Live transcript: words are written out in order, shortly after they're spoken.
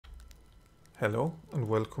Hello and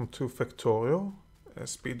welcome to Factorio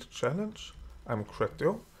Speed Challenge. I'm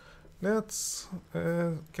Cretio. Let's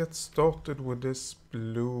get started with this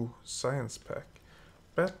blue science pack.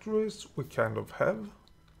 Batteries we kind of have.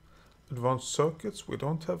 Advanced circuits we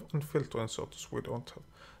don't have, and filter inserters we don't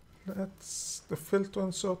have. The filter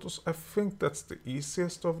inserters, I think that's the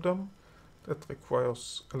easiest of them. That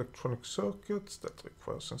requires electronic circuits, that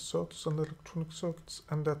requires inserters and electronic circuits,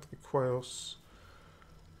 and that requires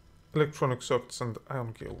electronic circuits and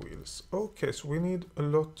iron gear wheels. Okay, so we need a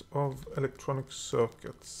lot of electronic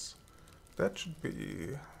circuits. That should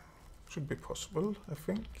be possible, I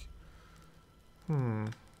think.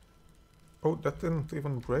 Oh, that didn't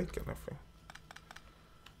even break anything.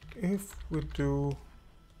 If we do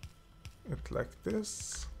it like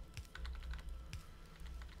this.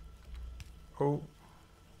 Oh,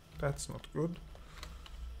 that's not good.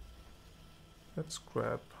 Let's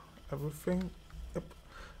grab everything. Yep.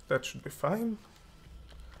 That should be fine.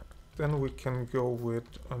 Then we can go with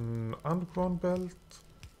an underground belt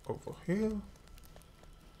over here.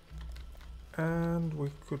 And we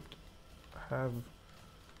could have...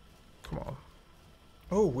 Come on.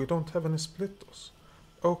 Oh, we don't have any splitters.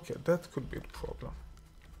 Okay, that could be the problem.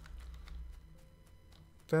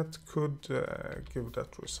 That could give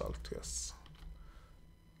that result, yes.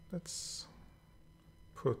 Let's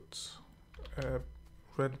put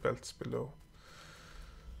red belts below.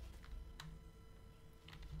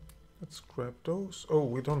 Let's grab those. Oh,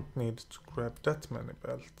 we don't need to grab that many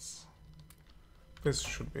belts. This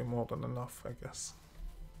should be more than enough, I guess.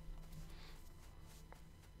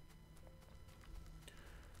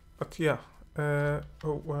 But yeah,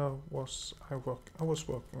 oh, where was I working? I was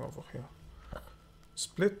working over here.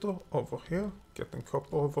 Splitter over here, getting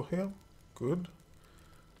copper over here, good.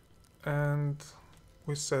 And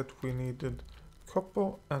we said we needed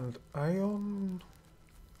copper and iron.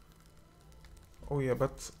 Oh yeah,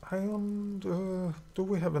 but iron, do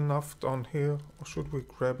we have enough down here, or should we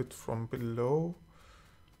grab it from below?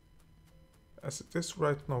 As it is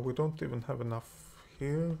right now, we don't even have enough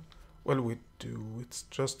here. Well, we do, it's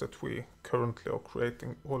just that we currently are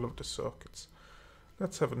creating all of the circuits.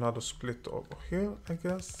 Let's have another split over here, I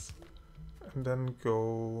guess, and then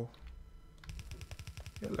go,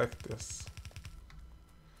 yeah, like this.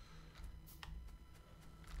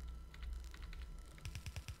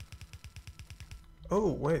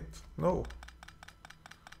 Oh, wait, no.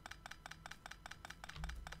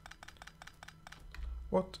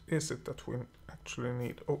 What is it that we actually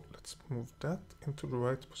need? Oh, let's move that into the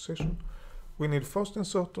right position. We need fast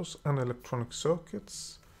inserters and electronic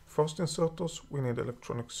circuits. Fast inserters, we need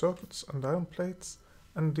electronic circuits and iron plates.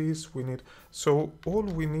 And these we need. So all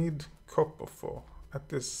we need copper for at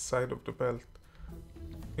this side of the belt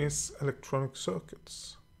is electronic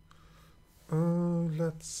circuits.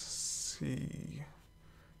 Let's see.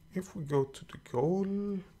 If we go to the goal,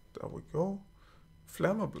 there we go.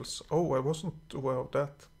 Flammables. Oh, I wasn't aware of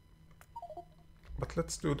that. But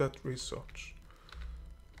let's do that research.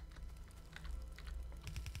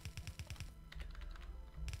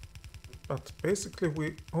 But basically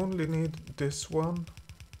we only need this one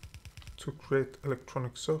to create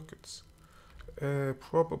electronic circuits.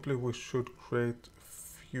 Probably we should create a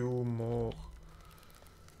few more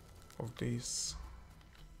of these.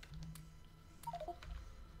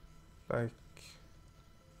 Like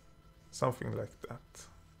something like that.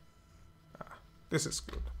 This is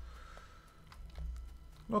good.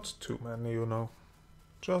 Not too many, you know.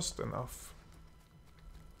 Just enough.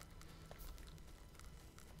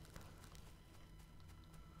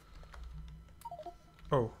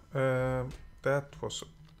 Oh, that was a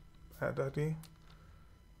bad idea.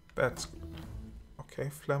 That's good. Okay,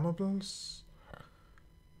 flammables.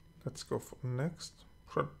 Let's go for next.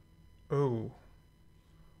 Oh.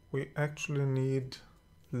 We actually need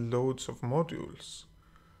loads of modules.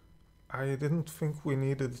 I didn't think we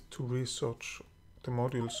needed to research the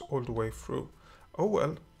modules all the way through. Oh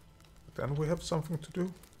well, then we have something to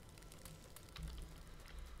do.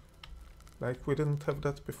 Like we didn't have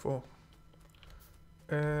that before.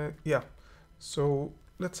 Yeah, so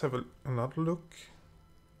let's have another look.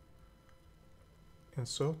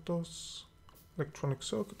 Inserters, electronic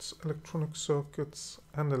circuits,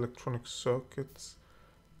 and electronic circuits.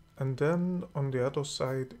 And then on the other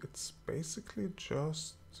side, it's basically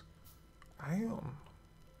just iron.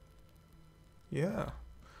 Yeah.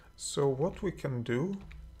 So what we can do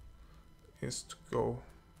is to go...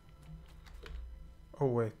 Oh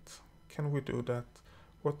wait, can we do that?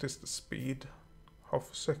 What is the speed?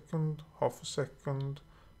 Half a second, half a second,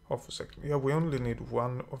 half a second. Yeah, we only need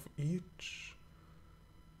one of each.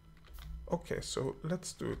 Okay, so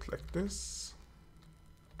let's do it like this.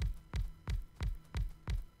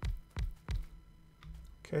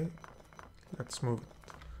 Okay, let's move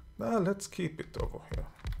it. Now let's keep it over here.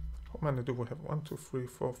 How many do we have? 1, 2, 3,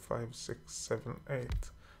 4, 5, 6, 7, 8,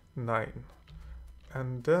 9.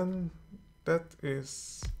 And then that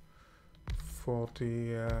is for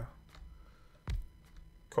the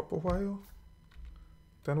copper wire.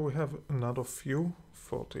 Then we have another few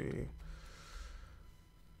for the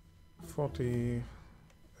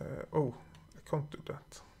oh, I can't do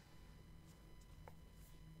that.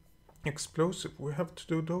 Explosive, we have to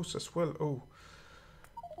do those as well. Oh,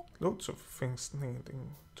 loads of things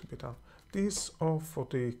needing to be done. These are for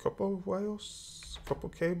the copper wires, copper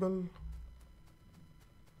cable.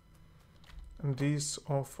 And these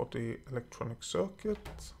are for the electronic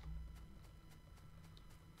circuit.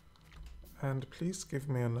 And please give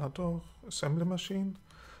me another assembly machine.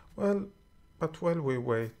 Well, but while we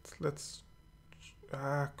wait, let's...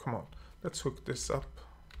 come on. Let's hook this up.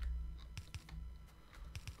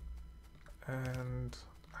 And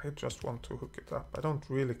I just want to hook it up. I don't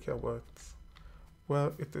really care where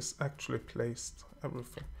it is actually placed,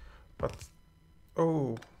 everything. But,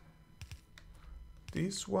 oh,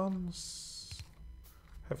 these ones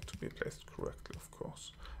have to be placed correctly, of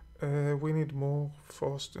course. We need more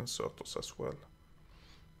fast inserters as well.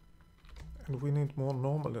 And we need more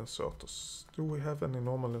normal inserters. Do we have any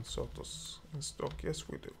normal inserters in stock? Yes,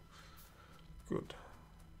 we do. Good.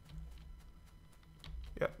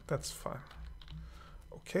 Yeah, that's fine.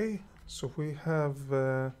 Okay, so we have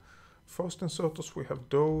fast inserters, we have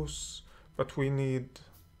those, but we need...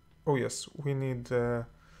 Oh yes, we need...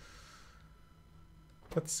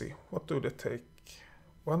 let's see, what do they take?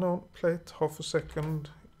 1 iron plate, half a second.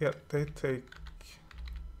 Yeah, they take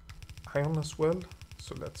iron as well.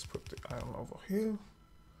 So let's put the iron over here.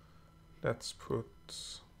 Let's put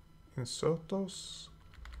inserters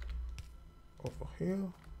over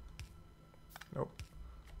here. No,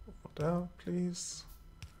 over there, please.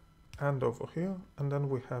 And over here. And then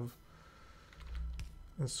we have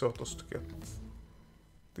inserters to get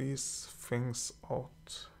these things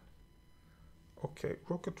out. Okay,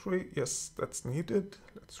 rocketry, yes, that's needed.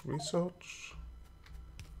 Let's research.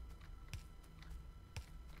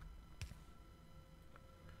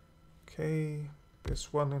 Okay,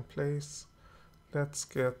 this one in place. Let's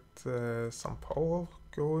get some power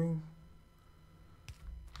going.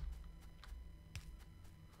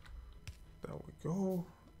 There we go.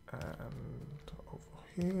 And over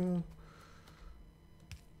here.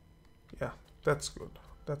 Yeah, that's good.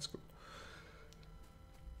 That's good.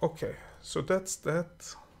 Okay, so that's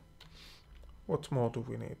that. What more do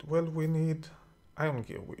we need? Well, we need iron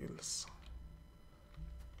gear wheels.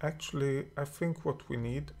 Actually, I think what we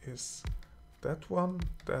need is that one,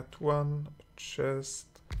 a chest,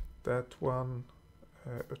 that one,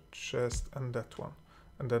 a chest, and that one.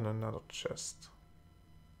 And then another chest.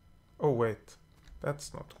 Oh wait,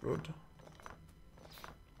 that's not good.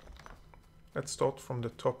 Let's start from the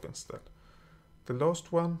top instead. The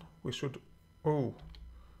last one we should... Oh,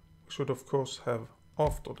 we should of course have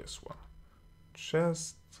after this one.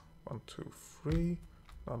 Chest, 1, 2, 3,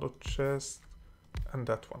 another chest, and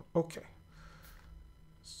that one. Okay.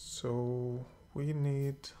 So we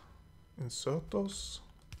need inserters.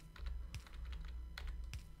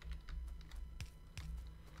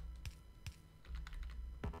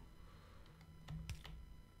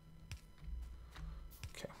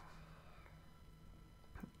 Okay.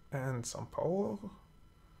 And some power.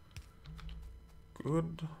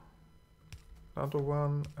 Good. Another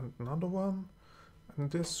one and another one.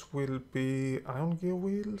 And this will be iron gear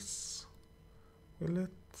wheels. Will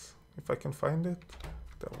it? If I can find it.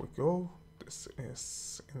 There we go. This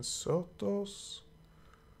is inserters.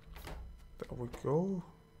 There we go.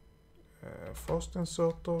 Fast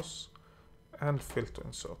inserters and filter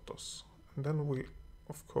inserters. And then we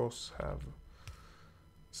of course have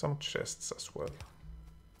some chests as well.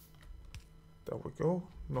 There we go.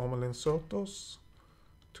 Normal inserters.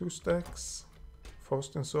 2 stacks.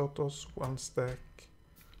 Fast inserters. 1 stack.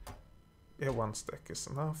 Yeah, 1 stack is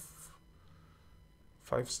enough.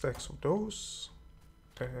 5 stacks of those.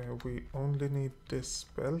 We only need this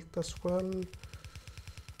belt as well.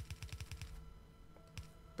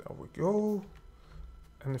 There we go.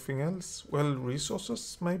 Anything else? Well,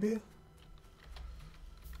 resources maybe?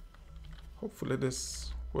 Hopefully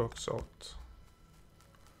this works out.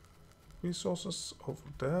 Resources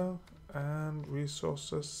over there and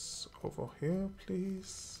resources over here,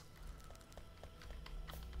 please.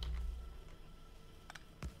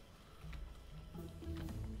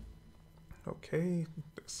 Okay,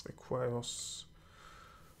 this requires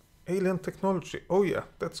alien technology. Oh yeah,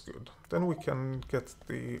 that's good. Then we can get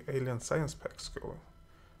the alien science packs going.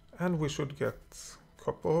 And we should get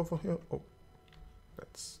copper over here. Oh,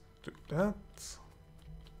 Let's do that.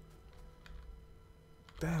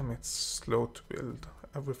 Damn, it's slow to build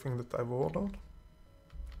everything that I've ordered.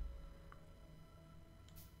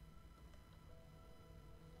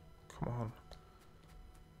 Come on.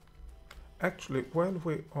 Actually, while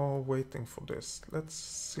we are waiting for this, let's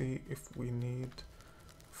see if we need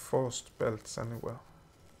forced belts anywhere.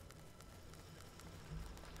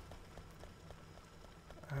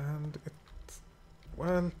 And it,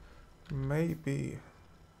 well, maybe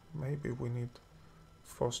we need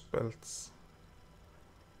forced belts.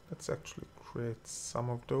 Let's actually create some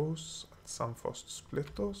of those and some forced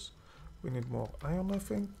splitters. We need more iron, I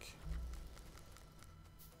think.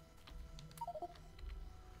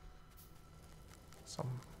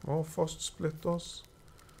 Some more forced splitters.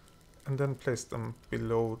 And then place them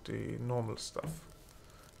below the normal stuff.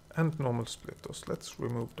 And normal splitters. Let's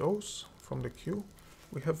remove those from the queue.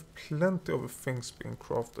 We have plenty of things being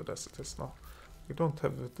crafted as it is now. We don't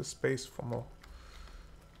have the space for more.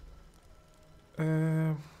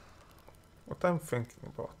 What I'm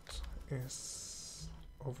thinking about is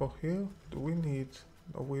over here, do we need,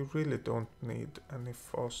 no, we really don't need any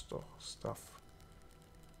faster stuff.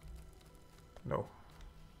 No.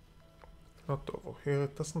 Not over here,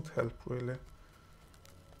 it doesn't help really.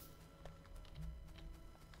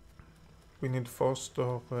 We need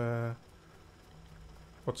faster,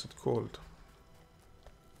 what's it called?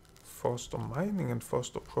 Faster mining and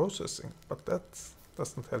faster processing, but that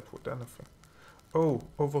doesn't help with anything. Oh,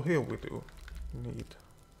 over here we do need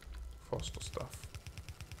faster stuff.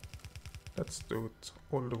 Let's do it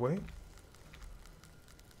all the way.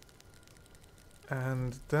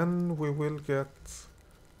 And then we will get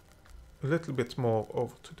a little bit more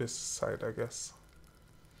over to this side, I guess.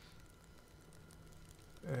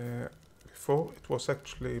 Before it was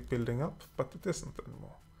actually building up, but it isn't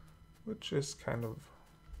anymore, which is kind of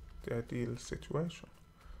the ideal situation.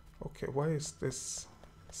 Okay, why is this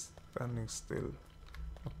standing still,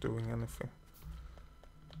 not doing anything?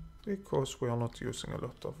 Because we are not using a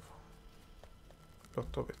lot of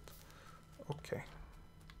it. Okay.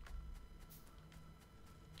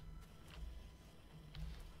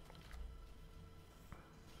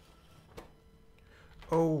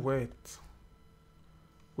 Oh wait,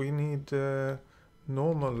 we need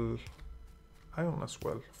normal iron as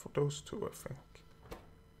well for those two, I think.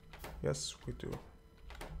 Yes, we do.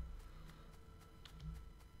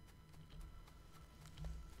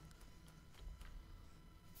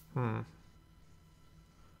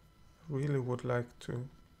 Really would like to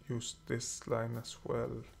use this line as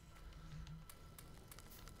well.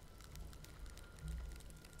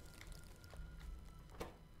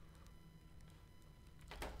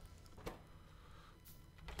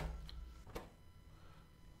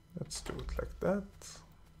 Let's do it like that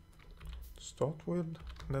to start with,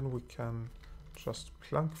 and then we can just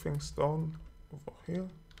plunk things down over here.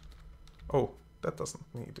 Oh, that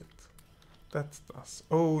doesn't need it. That does.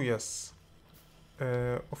 Oh yes.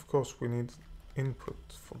 Of course we need input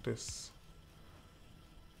for this.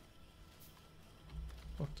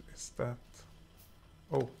 What is that?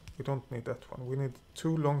 Oh, we don't need that one. We need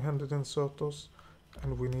 2 long-handed inserters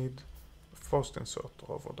and we need a fast inserter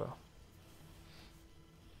over there.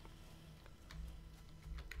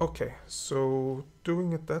 Okay, so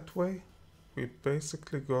doing it that way, we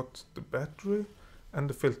basically got the battery and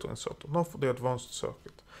the filter inserter. Now for the advanced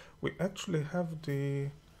circuit. We actually have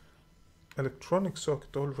the electronic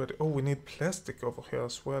circuit already. Oh, we need plastic over here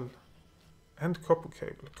as well. And copper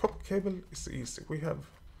cable. Copper cable is easy. We have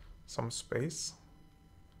some space.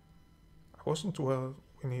 I wasn't aware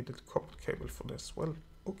we needed copper cable for this. Well,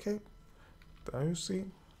 okay. There you see.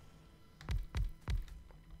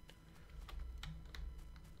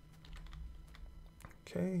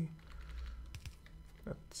 Okay.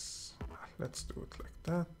 Let's do it like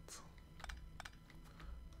that.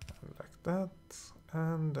 And like that.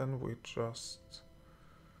 And then we just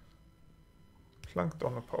planked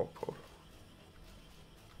on a power pole.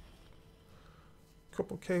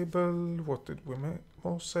 Copper cable, what did we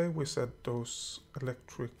more say? We said those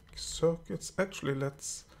electric circuits. Actually,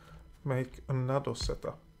 let's make another set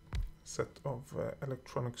of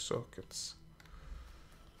electronic circuits.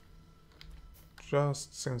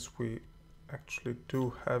 Just since we actually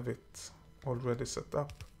do have it already set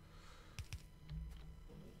up.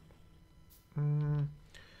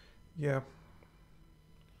 Yeah.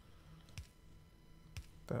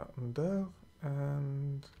 There and there,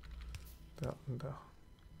 and there and there.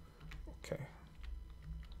 Okay.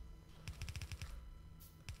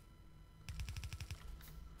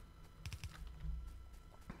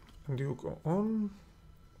 And you go on.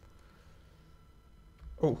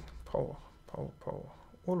 Oh, power, power, power.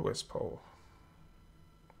 Always power.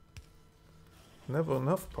 Never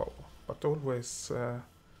enough power, but always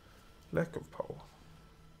lack of power.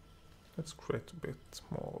 Let's create a bit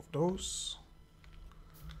more of those.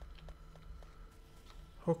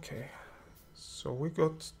 Okay, so we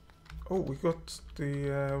got, oh, we got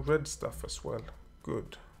the red stuff as well.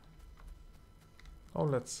 Good. Now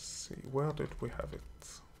let's see, where did we have it?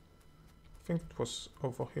 I think it was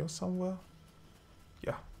over here somewhere.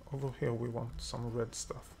 Yeah, over here we want some red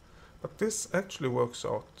stuff. But this actually works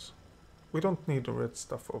out. We don't need the red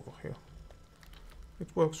stuff over here.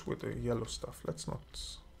 It works with the yellow stuff. Let's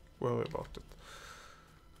not worry about it.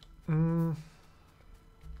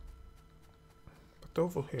 But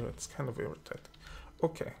over here it's kind of irritating.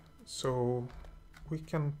 Okay, so we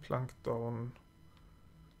can plunk down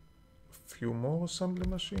a few more assembly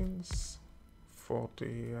machines for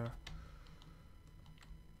the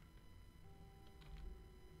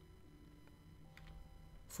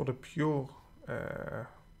pure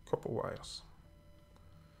copper wires.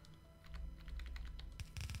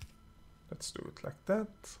 Let's do it like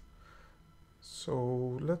that.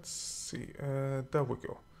 So let's see, there we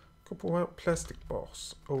go. Copper wire, plastic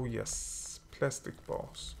bars. Oh yes, plastic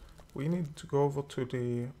bars. We need to go over to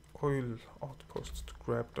the oil outpost to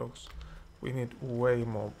grab those. We need way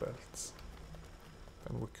more belts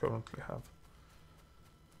than we currently have.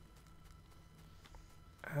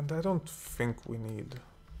 And I don't think we need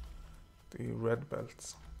the red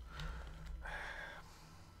belts.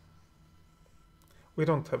 We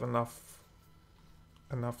don't have enough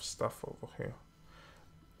stuff over here.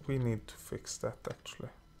 We need to fix that actually.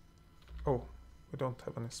 Oh, we don't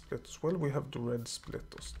have any splitters. Well, we have the red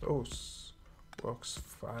splitters. Those works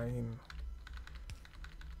fine.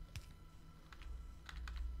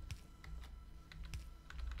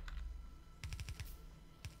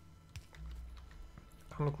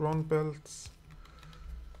 Underground belts.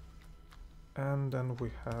 And then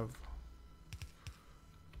we have,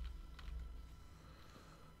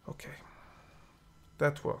 okay,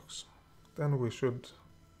 that works. Then we should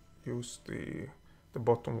use the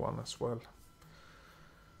bottom one as well.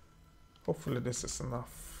 Hopefully this is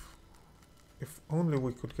enough. If only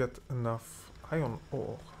we could get enough iron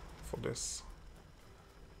ore for this.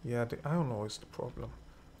 Yeah, the iron ore is the problem.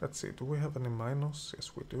 Let's see, do we have any miners?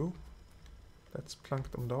 Yes, we do. Let's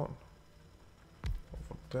plunk them down.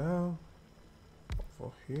 Over there.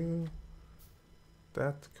 Over here.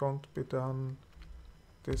 That can't be done.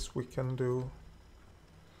 This we can do.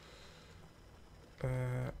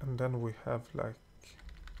 And then we have like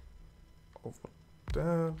over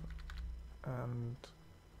there and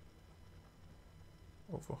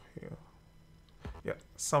over here. Yeah,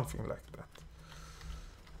 something like that.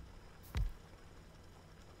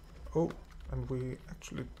 Oh, and we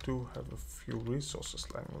actually do have a few resources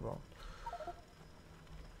lying around.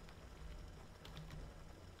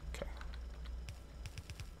 Okay.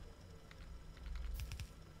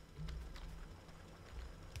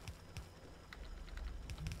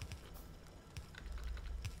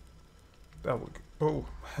 There we go. Oh,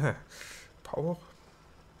 power.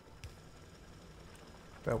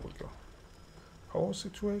 There we go. Power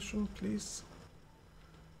situation, please.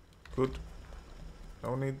 Good.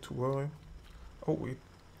 No need to worry. Oh, we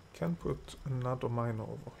can put another miner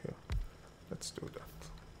over here. Let's do that.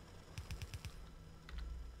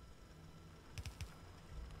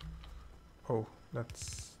 Oh,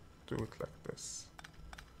 let's do it like this.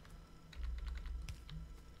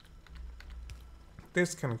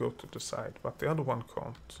 This can go to the side, but the other one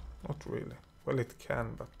can't. Not really. Well, it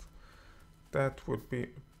can, but that would be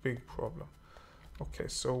a big problem. Okay,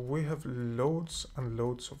 so we have loads and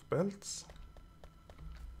loads of belts.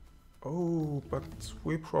 Oh, but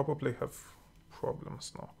we probably have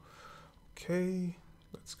problems now. Okay,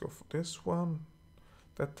 let's go for this one.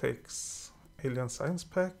 That takes alien science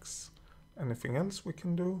packs. Anything else we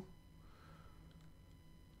can do?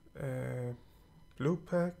 Blue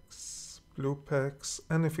packs,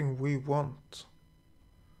 anything we want.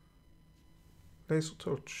 Laser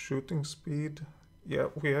torch shooting speed. Yeah,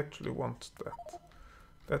 we actually want that.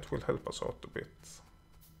 That will help us out a bit.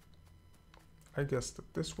 I guess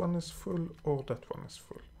that this one is full or that one is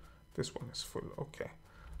full. This one is full, okay.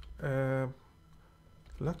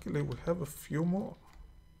 Luckily we have a few more.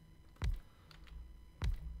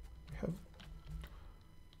 We have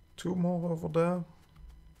 2 more over there.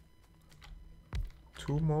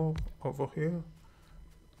 2 more over here.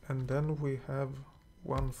 And then we have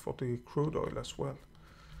 1 for the crude oil as well.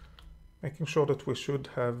 Making sure that we should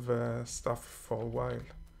have stuff for a while.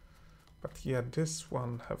 But yeah, this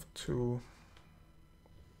one have to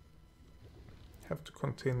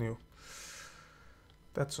continue.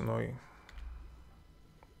 That's annoying.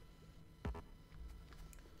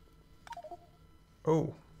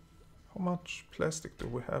 Oh, how much plastic do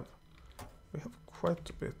we have? We have quite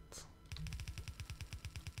a bit.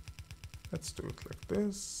 Let's do it like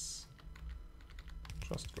this.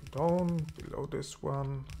 Just go down below this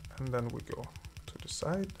one, and then we go to the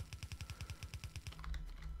side.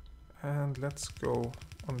 And let's go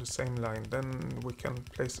on the same line, then we can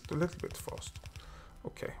place it a little bit faster.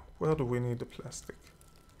 Okay, where do we need the plastic?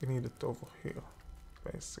 We need it over here,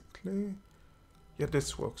 basically. Yeah,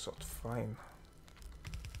 this works out fine.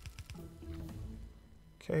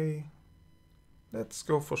 Okay, let's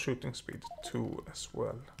go for shooting speed 2 as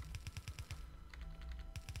well.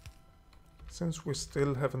 Since we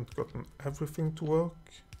still haven't gotten everything to work,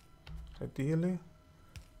 ideally,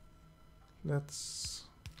 let's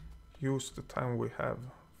use the time we have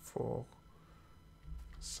for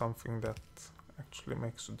something that actually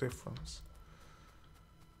makes a difference.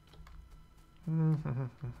 Do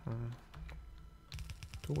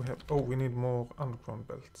we have... Oh, we need more underground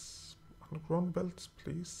belts. Underground belts,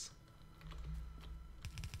 please.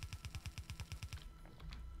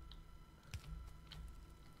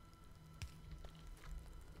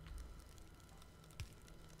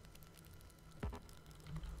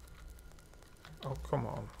 Oh, come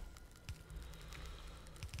on.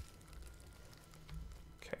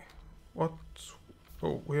 Okay. What?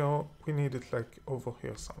 Oh, we need it like over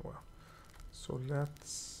here somewhere. So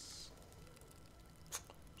let's...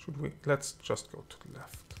 Should we... Let's just go to the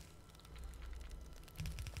left.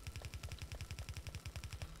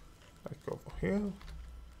 Like over here.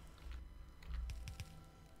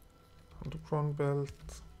 Underground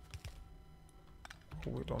belt. Oh,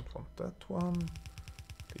 we don't want that one.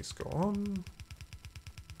 Please go on.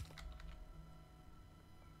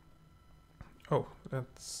 Oh,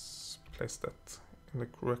 let's place that in the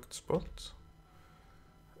correct spot.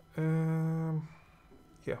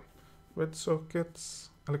 Yeah, red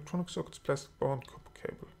sockets, electronic sockets, plastic bar, and copper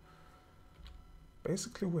cable.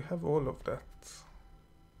 Basically, we have all of that.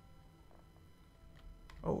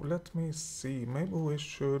 Oh, let me see. Maybe we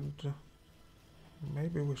should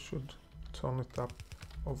turn it up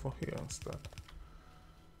over here instead.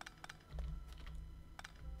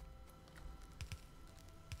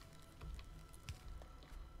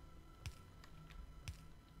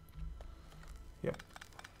 Yep.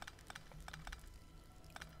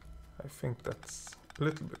 I think that's a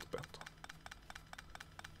little bit better.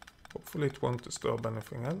 Hopefully it won't disturb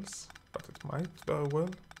anything else, but it might very well.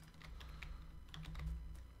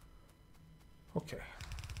 Okay.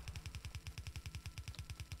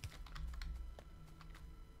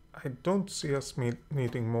 I don't see us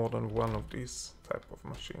needing more than one of these type of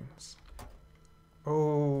machines.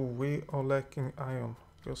 Oh, we are lacking iron.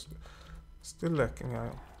 We're still lacking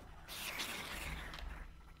iron.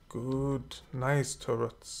 Good, nice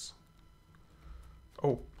turrets.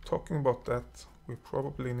 Oh, talking about that, we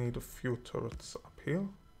probably need a few turrets up here.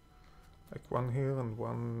 Like one here and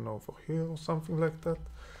one over here or something like that.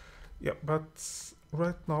 Yeah, but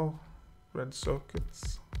right now, red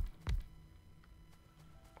circuits.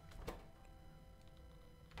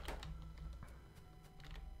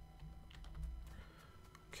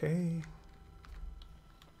 Okay.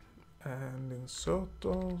 And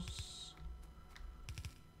inserters.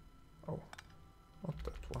 Oh, not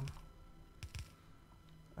that one.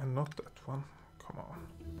 And not that one. Come on.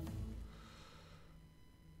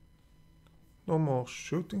 No more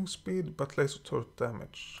shooting speed, but laser turret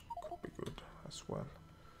damage could be good as well.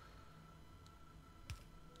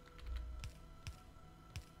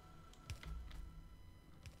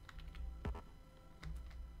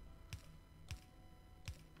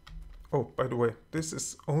 Oh, by the way, this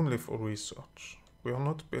is only for research. We are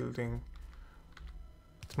not building...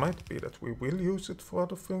 It might be that we will use it for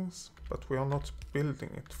other things, but we are not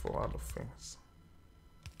building it for other things.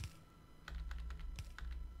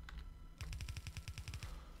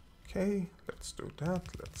 Okay, let's do that.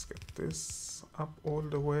 Let's get this up all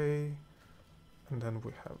the way. And then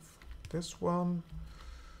we have this one.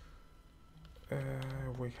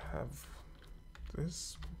 We have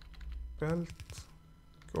this belt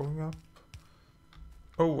going up.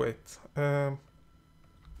 Oh wait,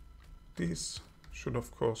 these should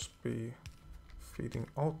of course be feeding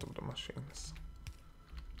out of the machines.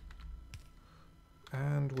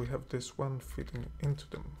 And we have this one feeding into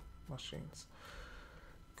the machines.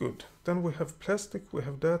 Good. Then we have plastic, we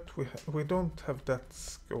have that, we don't have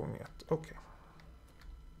that going yet. Okay.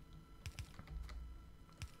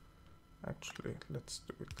 Actually, let's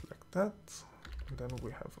do it like that. And then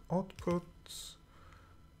we have output.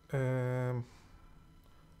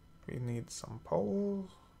 We need some power.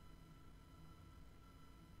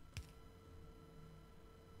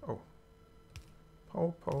 Oh.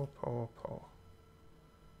 Power.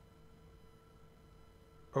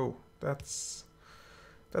 Oh, that's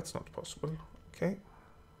not possible. Okay.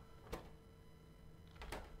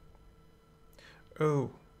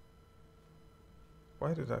 Oh.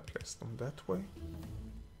 Why did I place them that way?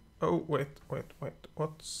 Oh, wait.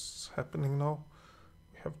 What's happening now?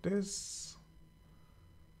 We have this.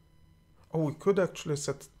 Oh, we could actually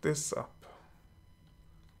set this up.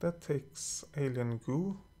 That takes alien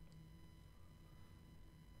goo.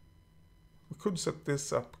 We could set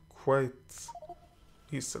this up quite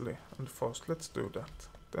easily and fast. Let's do that.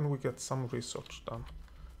 Then we get some research done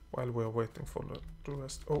while we're waiting for the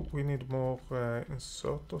rest. Oh, we need more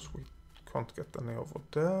inserters. We can't get any over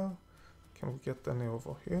there. Can we get any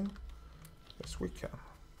over here? Yes, we can.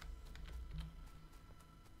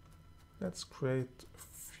 Let's create a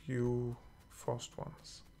few fast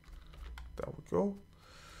ones. There we go.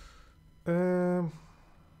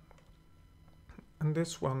 And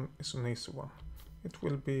this one is an easy one. It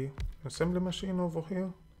will be an assembly machine over here.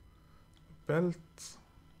 A belt.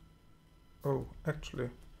 Oh, actually,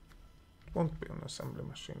 it won't be an assembly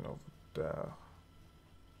machine over there.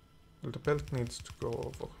 Well, the belt needs to go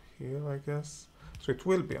over here, I guess. So it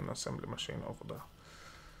will be an assembly machine over there.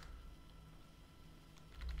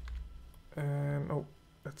 And oh,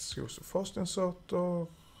 let's use a fast inserter.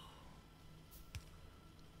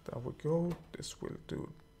 There we go. This will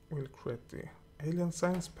create the alien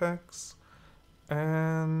science packs.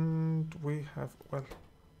 And we have, well,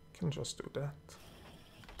 can just do that.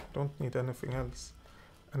 Don't need anything else.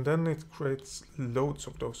 And then it creates loads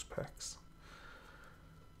of those packs.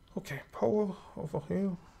 Okay, power over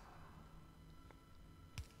here.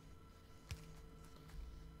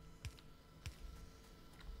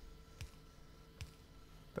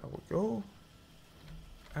 There we go.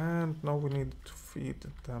 And now we need to feed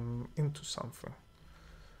them into something.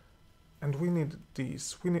 And we need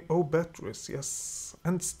these. We need, oh, batteries, yes.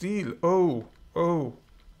 And steel. Oh,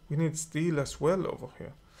 we need steel as well over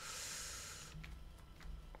here.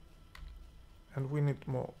 And we need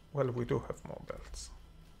more. Well, we do have more belts.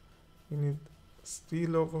 We need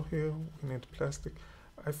steel over here. We need plastic.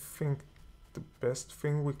 I think the best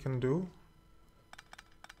thing we can do.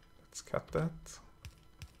 Let's cut that.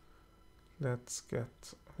 Let's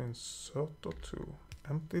get an inserter to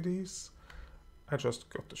empty these. I just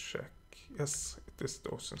got to check. Yes, it is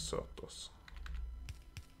those inserters.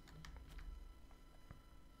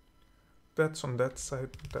 That's on that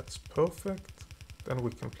side. That's perfect. Then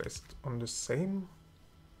we can place it on the same.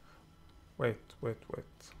 Wait.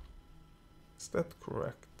 Is that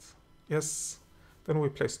correct? Yes. Then we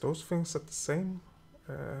place those things at the same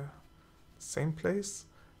place.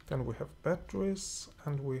 Then we have batteries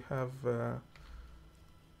and we have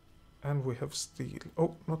steel.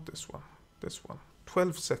 Oh, not this one. This one.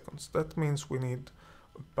 12 seconds. That means we need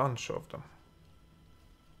a bunch of them.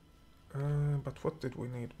 But what did we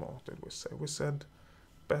need more, did we say? We said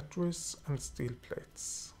batteries and steel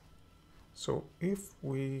plates. So if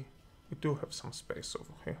we do have some space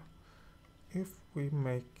over here. If we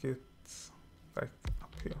make it like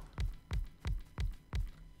up here.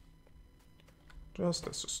 Just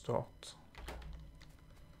as a start.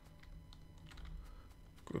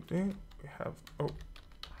 Goodie. We have, oh,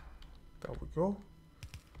 there we go.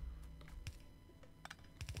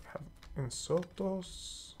 We have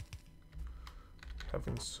inserters. We have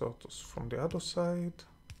inserters from the other side.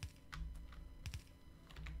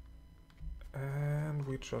 And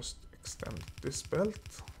we just extend this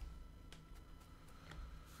belt.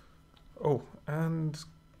 Oh, and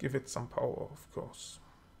give it some power, of course.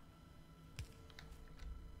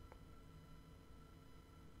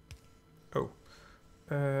 Oh,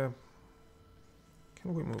 can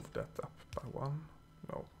we move that up by one?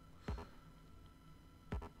 No.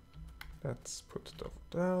 Let's put it over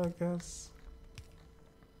there, I guess.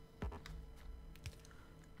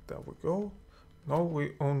 There we go. Now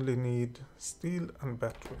we only need steel and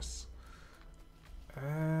batteries.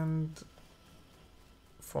 And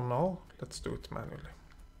for now, let's do it manually.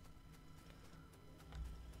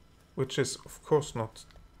 Which is, of course, not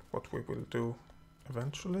what we will do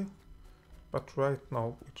eventually. But right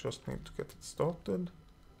now, we just need to get it started.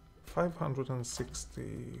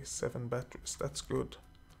 567 batteries, that's good.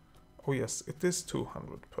 Oh yes, it is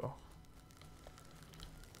 200 per.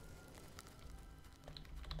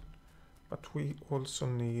 But we also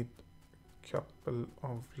need a couple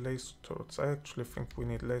of laser turrets. I actually think we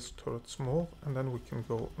need laser turrets more, and then we can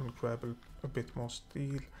go and grab a bit more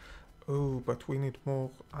steel. Oh, but we need more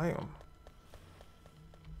iron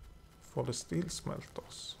for the steel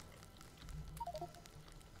smelters.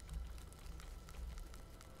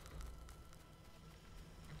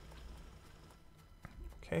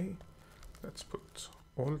 Okay, let's put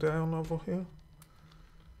all the iron over here.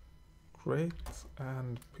 Great,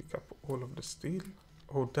 and pick up all of the steel.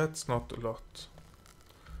 Oh, that's not a lot.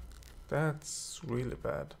 That's really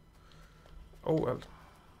bad. Oh well.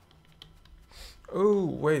 Oh,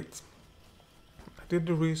 wait. I did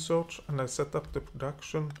the research and I set up the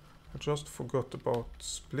production. I just forgot about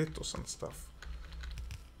splitters and stuff.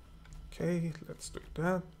 Okay, let's do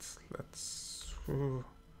that.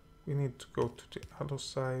 We need to go to the other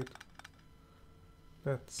side.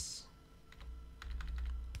 Let's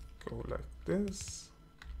go like this.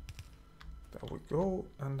 There we go.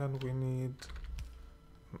 And then we need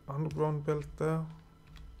an underground belt there.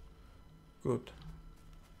 Good.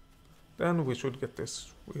 Then we should get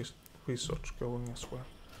this research going as well.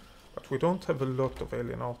 But we don't have a lot of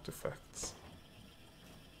alien artifacts.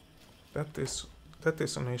 That is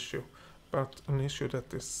an issue. But an issue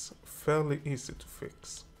that is fairly easy to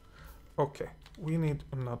fix. Okay, we need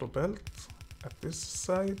another belt at this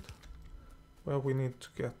side, where we need to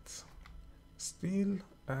get steel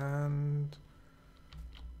and,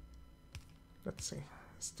 let's see,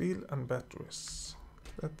 steel and batteries.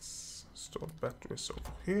 Let's store batteries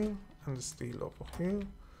over here and the steel over here.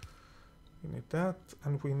 We need that,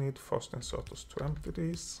 and we need fast inserters to empty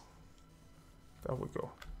these. There we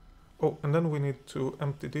go. Oh, and then we need to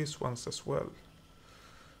empty these ones as well.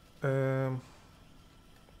 Yeah.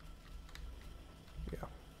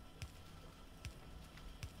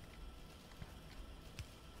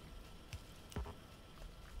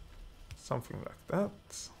 Something like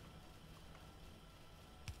that.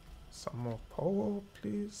 Some more power,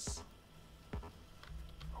 please.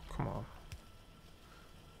 Oh, come on.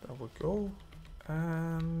 There we go.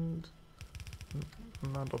 And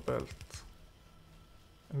another belt.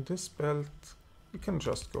 And this belt, we can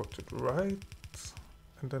just go to the right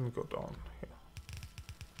and then go down here.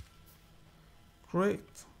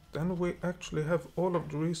 Great. Then we actually have all of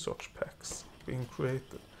the research packs being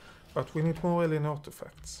created. But we need more alien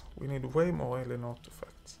artifacts. We need way more alien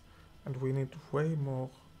artifacts. And we need way more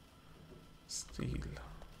steel.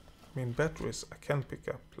 I mean, batteries, I can pick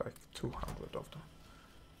up like 200 of them.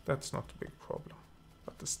 That's not a big problem.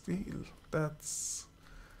 But the steel, that's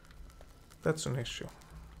an issue.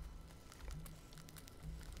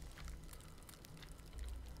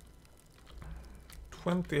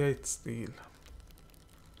 $28 steel.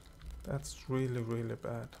 That's really, really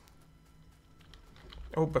bad.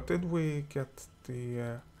 Oh, but did we get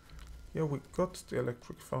the... yeah, we got the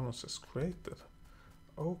electric furnaces created.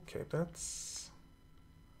 Okay, that's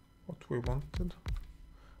what we wanted.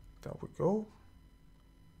 There we go.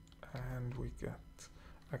 And we get...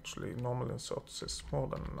 actually, normal inserts is more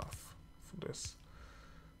than enough for this.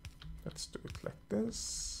 Let's do it like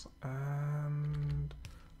this. And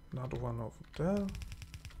another one over there.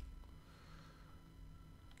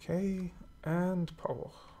 Okay, and power.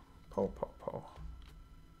 Power.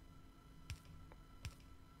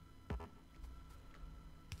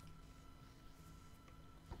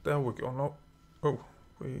 There we go. No, oh,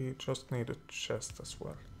 we just need a chest as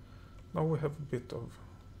well. Now we have a bit of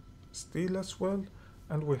steel as well,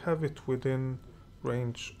 and we have it within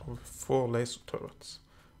range of 4 laser turrets.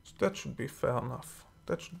 So that should be fair enough.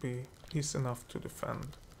 That should be easy enough to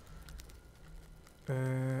defend.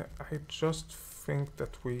 I just think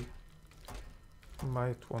that we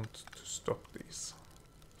might want to stop these.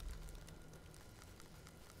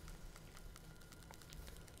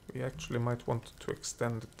 We actually might want to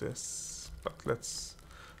extend this, but let's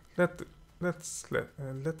leave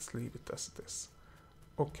it as it is.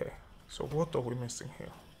 Okay, so what are we missing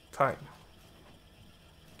here? Time.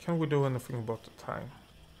 Can we do anything about the time?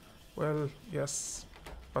 Well, yes,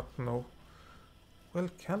 but no. Well,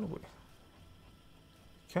 can we?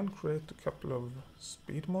 Can create a couple of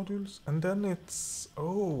speed modules, and then it's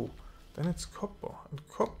then it's copper, and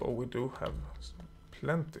copper we do have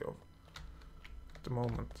plenty of at the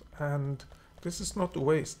moment, and this is not a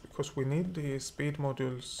waste because we need the speed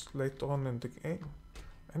modules later on in the game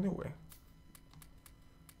anyway.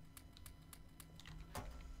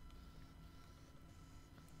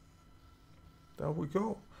 There we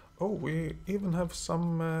go. Oh, we even have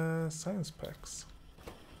some science packs.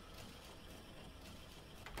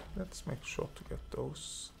 Let's make sure to get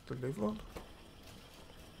those delivered.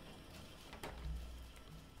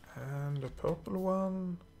 And the purple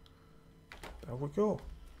one. There we go.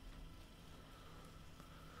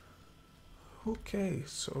 Okay,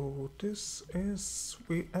 so this is...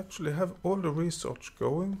 we actually have all the research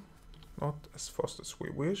going. Not as fast as we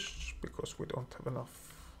wish, because we don't have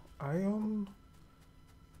enough iron.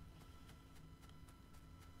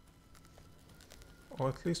 Or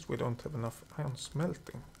at least we don't have enough iron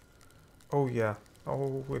smelting. Oh yeah,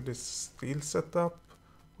 now with this steel setup,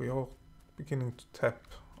 we are beginning to tap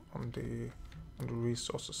on the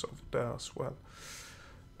resources over there as well.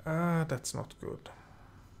 That's not good.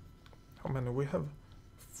 How many? We have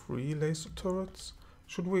 3 laser turrets.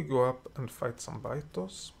 Should we go up and fight some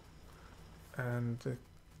biters? And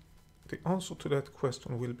the answer to that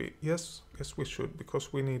question will be yes, we should,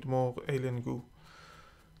 because we need more alien goo.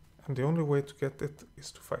 And the only way to get it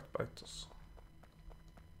is to fight biters.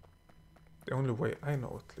 The only way I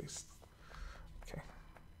know, at least. Okay.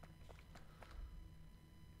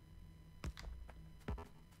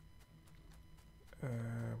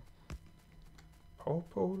 Power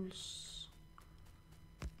poles.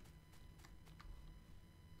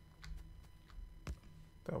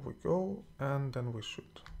 There we go, and then we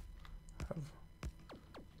should have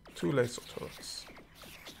 2 laser turrets.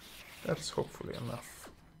 That's hopefully enough.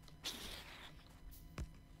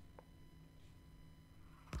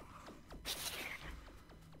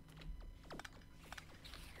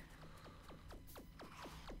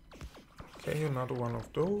 Okay, another one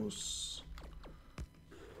of those.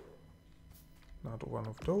 Another one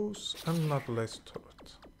of those, and another laser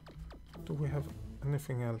turret. Do we have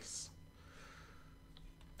anything else?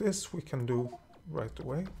 This we can do right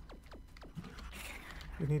away.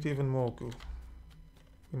 We need even more goo.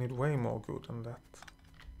 We need way more goo than that.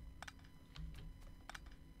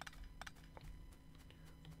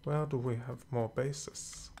 Where do we have more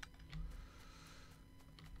bases?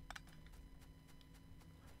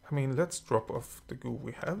 I mean, let's drop off the goo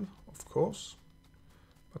we have, of course.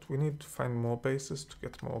 But we need to find more bases to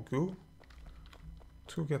get more goo.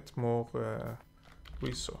 To get more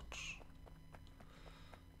research.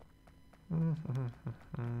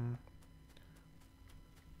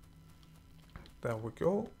 There we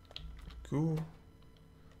go. Goo.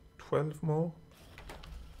 12 more.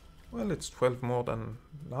 Well, it's 12 more than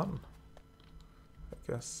none, I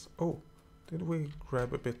guess. Oh, did we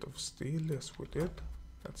grab a bit of steel? Yes, we did.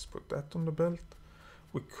 Let's put that on the belt.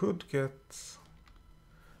 We could get...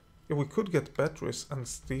 Yeah, we could get batteries and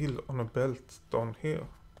steel on a belt down here.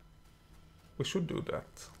 We should do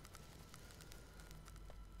that.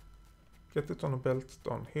 Get it on a belt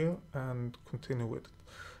down here and continue with it.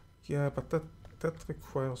 Yeah, but that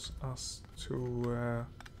requires us to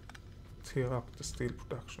tear up the steel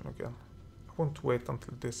production again. I want to wait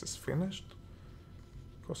until this is finished,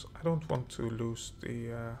 because I don't want to lose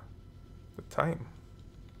the time.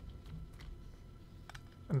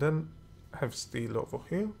 And then have steel over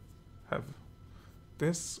here, have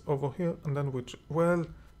this over here, and then well,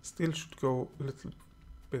 steel should go a little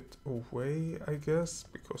bit away, I guess,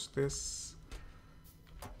 because this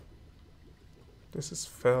is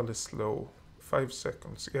fairly slow. 5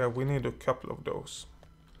 seconds. Yeah, we need a couple of those.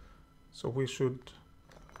 So we should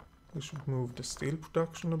move the steel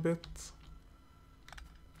production a bit.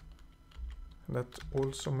 And that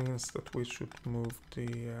also means that we should move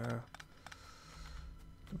the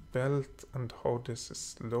belt and how this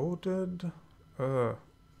is loaded.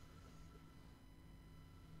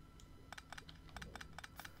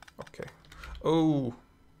 Okay. Oh,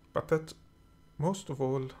 but that, most of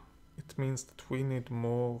all, it means that we need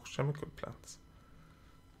more chemical plants.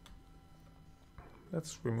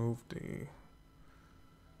 Let's remove the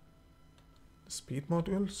speed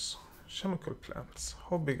modules. Chemical plants,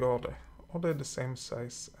 how big are they? Are they the same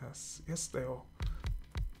size as... Yes, they are.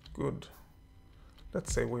 Good.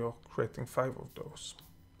 Let's say we are creating 5 of those.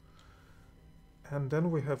 And then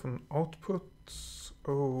we have an output.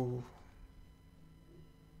 Oh,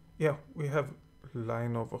 yeah, we have a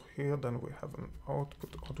line over here, then we have an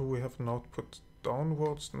output. Or do we have an output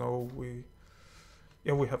downwards? No, we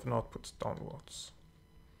have an output downwards.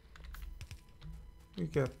 We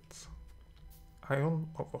get iron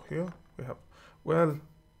over here. We have, well,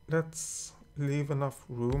 let's leave enough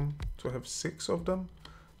room to have 6 of them,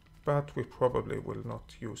 but we probably will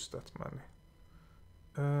not use that many.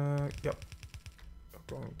 Yep.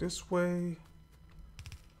 Going this way.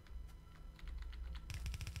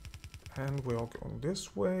 And we are going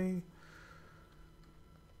this way.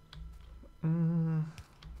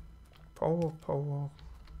 Power.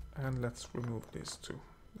 And let's remove these 2.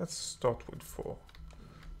 Let's start with 4.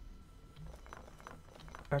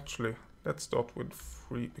 Actually, let's start with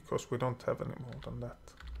 3 because we don't have any more than that.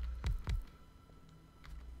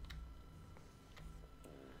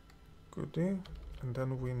 Goodie. And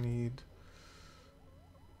then we need...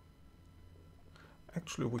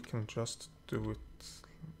 Actually, we can just do it.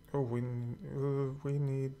 Oh, we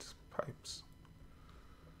need pipes.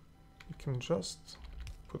 We can just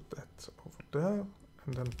put that over there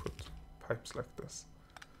and then put pipes like this.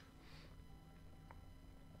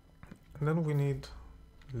 And then we need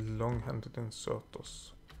long-handed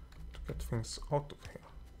inserters to get things out of here.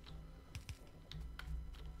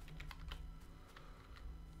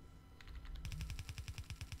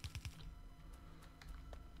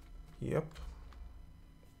 Yep.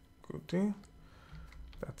 Goodie.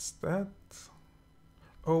 That's that.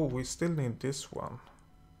 Oh, we still need this one.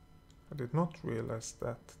 I did not realize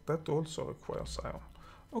that. That also requires iron.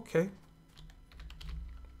 Okay.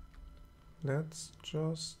 Let's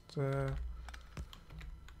just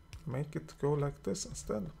make it go like this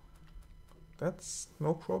instead. That's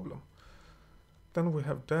no problem. Then we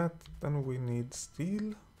have that. Then we need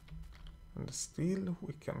steel. And the steel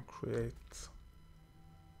we can create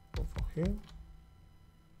over here.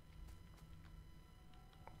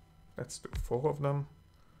 Let's do 4 of them.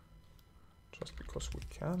 Just because we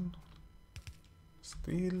can.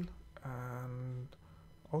 Steel and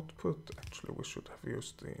output. Actually, we should have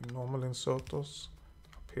used the normal inserters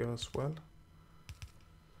up here as well.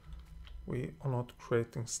 We are not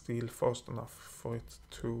creating steel fast enough for it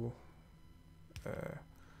to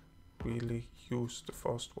really use the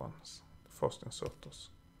fast ones, the fast inserters.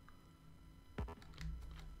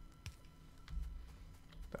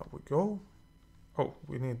 There we go. Oh,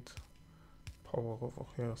 we need power over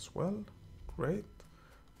here as well. Great.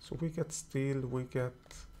 So we get steel, we get...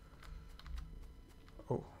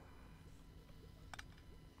 Oh.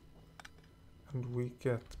 And we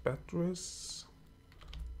get batteries.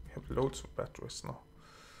 We have loads of batteries now.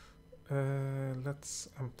 Let's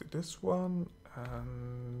empty this one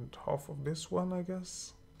and half of this one, I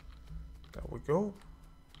guess. There we go.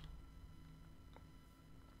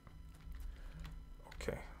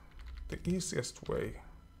 Okay. The easiest way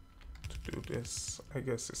to do this, I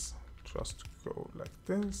guess, is just to go like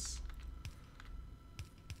this.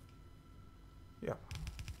 Yeah.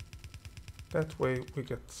 That way we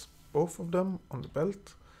get both of them on the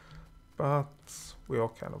belt, but we are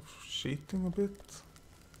kind of cheating a bit.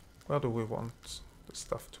 Where do we want the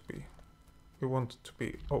stuff to be? We want it to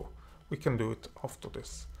be... Oh, we can do it after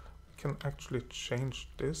this. We can actually change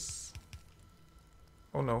this.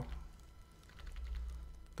 Oh no.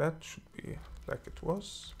 That should be like it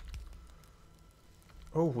was.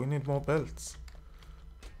 Oh, we need more belts.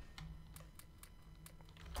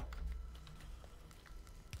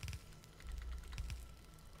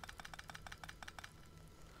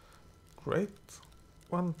 Great.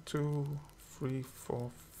 1, 2, 3,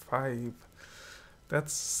 4, 5.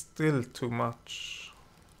 That's still too much.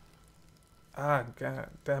 Ah, god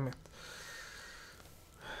damn it.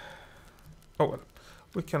 Oh well.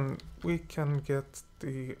 We can get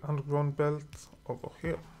the underground belt over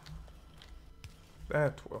here.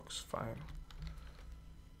 That works fine.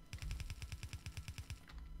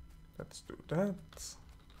 Let's do that.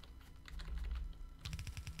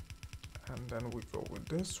 And then we go with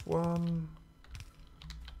this one.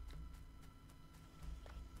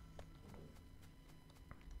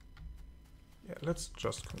 Yeah, let's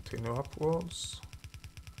just continue upwards.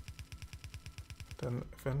 Then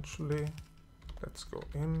eventually, let's go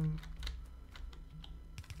in.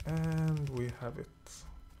 And we have it.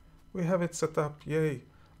 We have it set up, yay.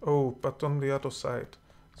 Oh, but on the other side.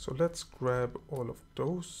 So let's grab all of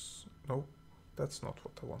those. No, that's not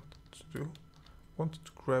what I wanted to do. I wanted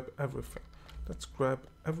to grab everything. Let's grab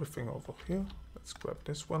everything over here. Let's grab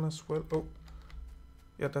this one as well. Oh,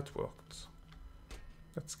 yeah, that worked.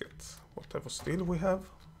 Let's get whatever steel we have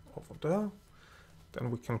over there.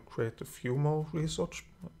 Then we can create a few more research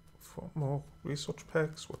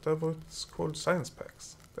packs, whatever it's called, science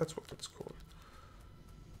packs. That's what it's called.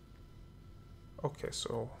 Okay,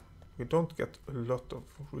 so we don't get a lot of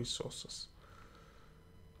resources.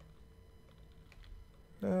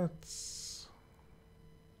 Let's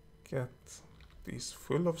get these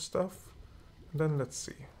full of stuff. And then let's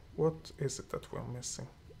see, what is it that we're missing?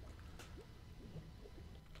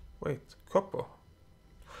 Wait, copper.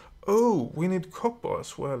 Oh, we need copper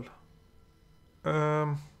as well.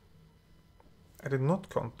 I did not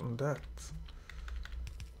count on that.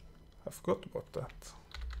 I forgot about that.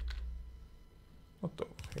 Not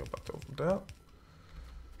over here, but over there.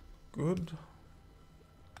 Good.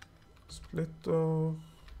 Splitter.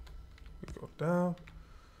 We go there.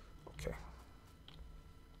 Okay.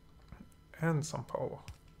 And some power.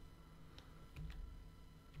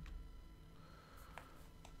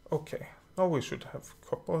 Okay, now we should have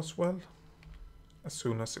copper as well. As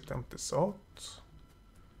soon as it empties out.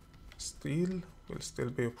 Steel will still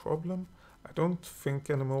be a problem. I don't think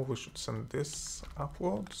anymore we should send this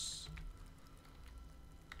upwards.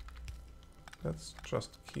 Let's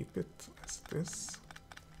just keep it as it is.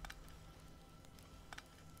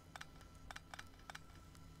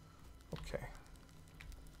 Okay.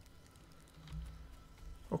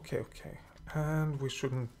 Okay. And we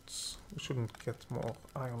shouldn't get more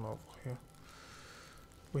iron over here.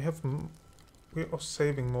 We are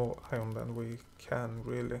saving more iron than we can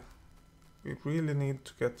really. We really need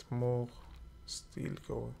to get more steel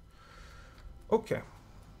going. Okay.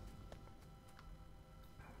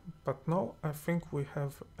 But now I think we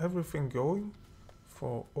have everything going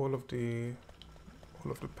for all of the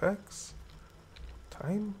packs.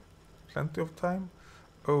 Time, plenty of time.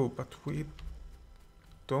 Oh, but we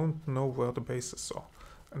don't know where the bases are.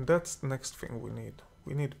 And that's the next thing we need.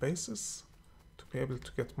 We need bases to be able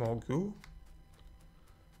to get more goo.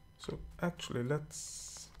 So actually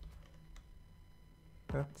let's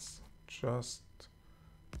just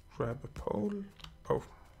grab a pole. Oh,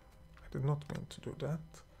 I did not mean to do that.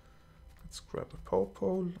 Let's grab a power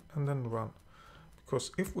pole and then run.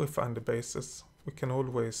 Because if we find the bases, we can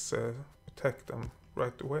always attack them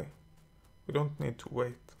right away. We don't need to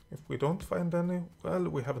wait. If we don't find any, well,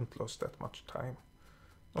 we haven't lost that much time.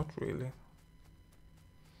 Not really.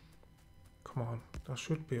 Come on, there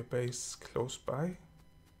should be a base close by.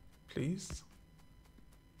 Please.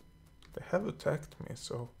 They have attacked me,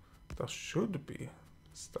 so there should be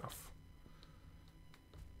stuff.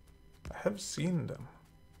 I have seen them.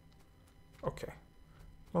 Okay,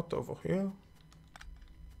 not over here.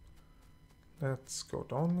 Let's go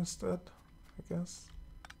down instead, I guess.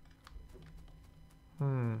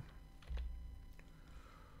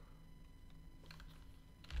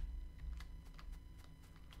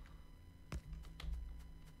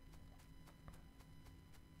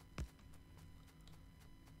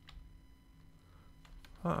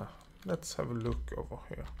 Let's have a look over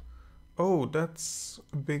here. Oh, that's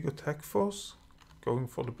a big attack force going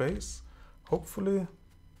for the base. Hopefully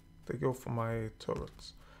they go for my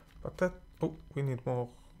turrets. But that, oh, we need more of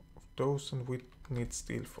those and we need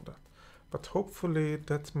steel for that. But hopefully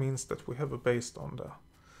that means that we have a base down there.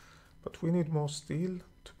 But we need more steel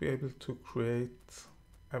to be able to create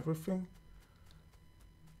everything.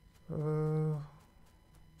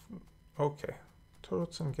 Okay,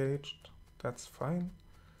 turrets engaged, that's fine.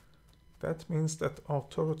 That means that our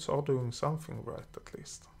turrets are doing something right, at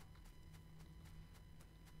least.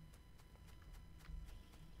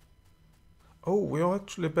 Oh, we are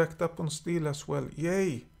actually backed up on steel as well.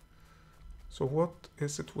 Yay! So what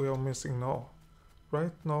is it we are missing now?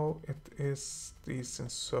 Right now it is these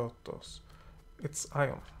inserters. It's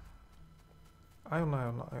iron. Iron,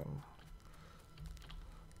 iron, iron.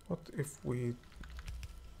 What if we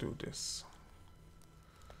do this?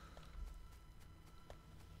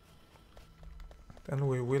 Then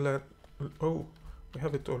we will add, oh, we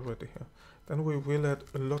have it already here. Then we will add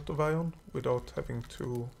a lot of iron without having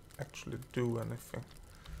to actually do anything.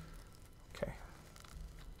 Okay.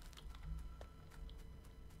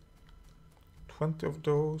 20 of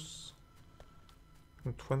those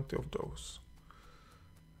and 20 of those.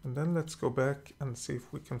 And then let's go back and see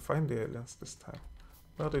if we can find the aliens this time.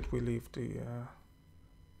 Where did we leave the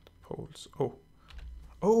poles? Oh.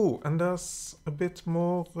 Oh, and there's a bit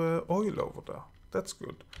more oil over there. That's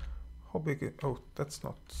good. How big is... Oh, that's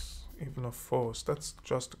not even a forest. That's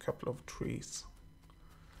just a couple of trees.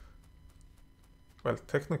 Well,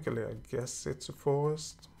 technically I guess it's a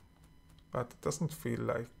forest. But it doesn't feel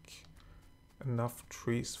like enough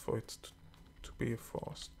trees for it to be a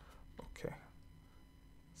forest. Okay.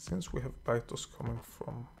 Since we have biters coming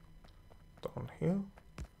from down here,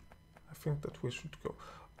 I think that we should go...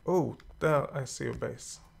 Oh, there I see a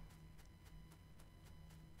base.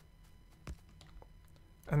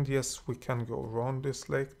 And yes, we can go around this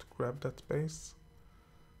lake to grab that base.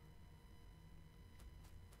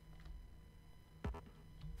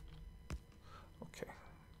 Okay.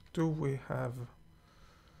 Do we have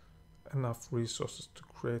enough resources to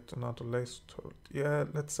create another laser turret? Yeah,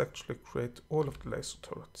 let's actually create all of the laser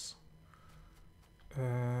turrets.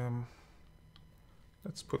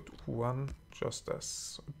 Let's put one just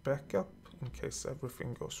as a backup in case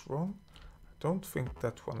everything goes wrong. I don't think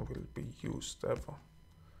that one will be used ever.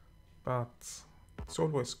 But it's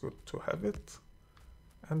always good to have it.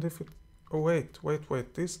 And if it... Oh wait,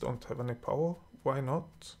 these don't have any power. Why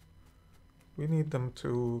not? We need them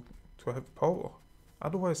to have power.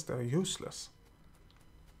 Otherwise they're useless.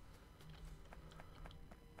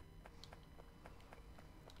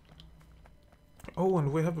 Oh,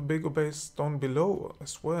 and we have a bigger base down below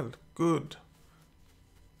as well. Good.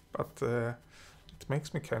 But it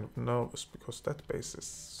makes me kind of nervous because that base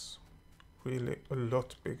is really a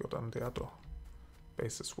lot bigger than the other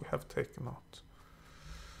bases we have taken out.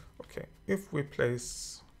 Okay, if we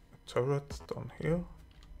place a turret down here.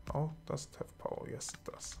 Oh, does it have power? Yes,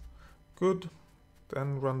 it does. Good.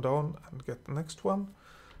 Then run down and get the next one.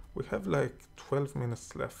 We have like 12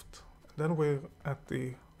 minutes left. And then we're at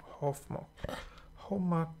the half mark. How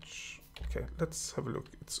much? Okay, let's have a look.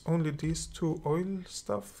 It's only these two oil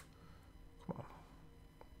stuff. Come on.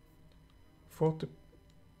 40,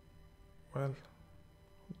 well,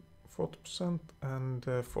 40% and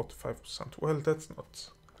 45%. Well,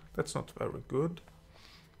 that's not very good.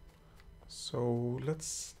 So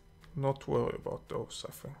let's not worry about those,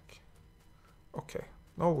 I think. Okay,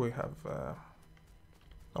 now we have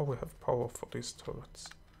power for these turrets.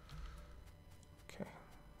 Okay.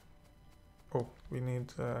 Oh, we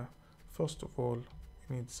need first of all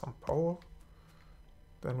we need some power.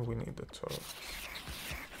 Then we need the turret.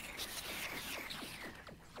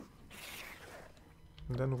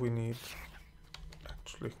 And then we need,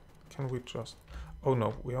 actually, can we just, oh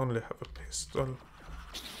no, we only have a pistol.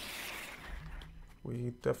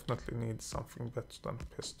 We definitely need something better than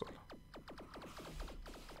a pistol.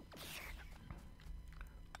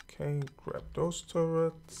 Okay, grab those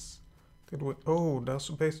turrets. Did we, oh, there's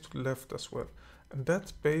a base to the left as well. And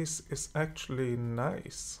that base is actually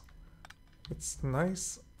nice. It's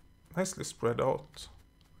nicely spread out.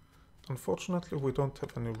 Unfortunately, we don't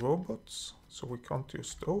have any robots, so we can't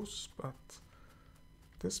use those, but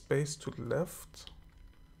this base to the left,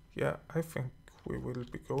 yeah, I think we will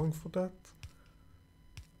be going for that.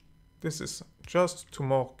 This is just to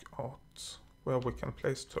mark out where we can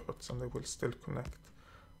place turrets and they will still connect.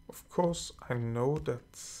 Of course, I know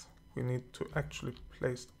that we need to actually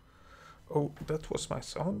place... Oh, that was my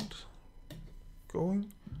sound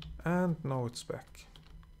going, and now it's back.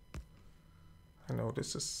 I know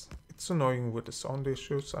it's annoying with the sound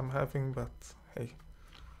issues I'm having, but hey.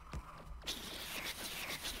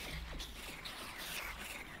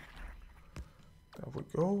 There we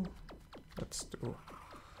go. Let's do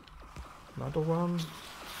another one.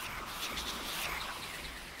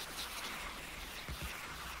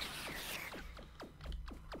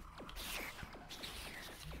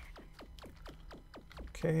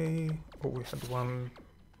 Okay, oh, we had one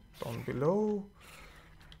down below.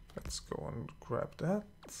 Let's go and grab that.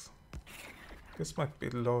 This might be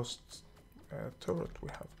the last turret we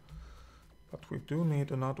have, but we do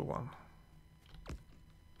need another one.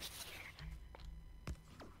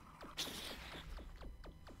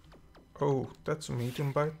 Oh, that's a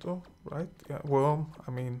medium biter, right? Yeah, worm,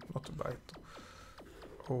 I mean, not a biter.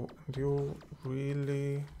 Oh, and you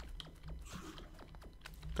really...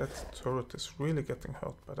 That turret is really getting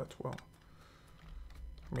hurt by that worm.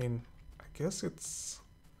 I mean, I guess it's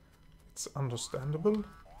understandable.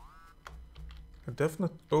 A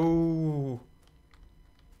definite... Oh!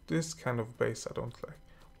 This kind of base I don't like.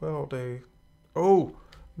 Where are they? Oh!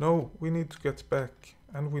 No, we need to get back.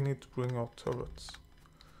 And we need to bring our turrets.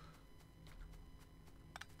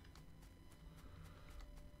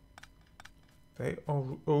 They are...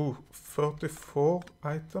 Oh, 34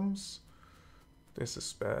 items. This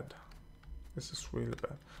is bad. This is really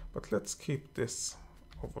bad. But let's keep this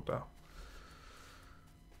over there.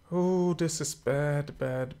 Oh, this is bad,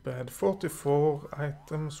 bad, bad. 44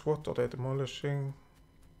 items. What are they demolishing?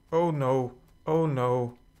 Oh no. Oh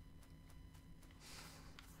no.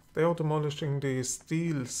 They are demolishing the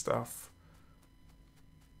steel stuff.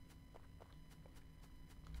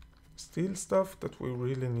 Steel stuff that we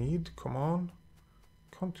really need. Come on.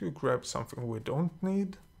 Can't you grab something we don't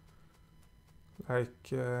need?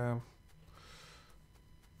 Like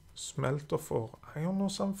smelter for iron or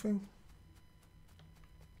something?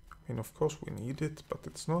 I mean, of course we need it, but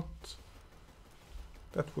it's not...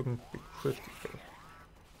 That wouldn't be critical.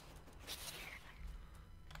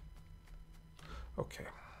 Okay.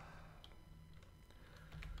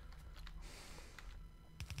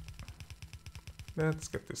 Let's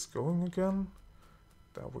get this going again.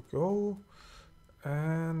 There we go.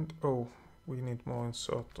 And, oh, we need more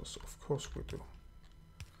inserters. Of course we do.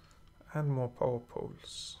 And more power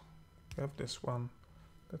poles. We have this one.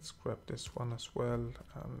 Let's grab this one as well.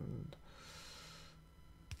 And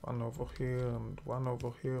one over here and one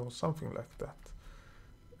over here or something like that.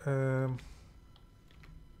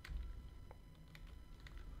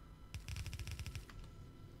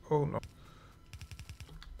 Oh no.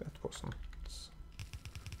 That wasn't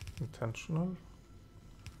intentional.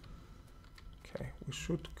 Okay, we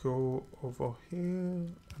should go over here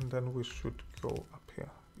and then we should go up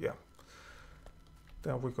here. Yeah.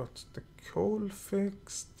 There we got the coal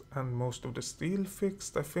fixed and most of the steel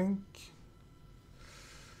fixed, I think.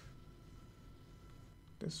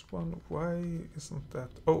 This one, why isn't that?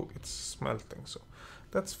 Oh, it's smelting, so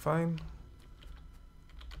that's fine.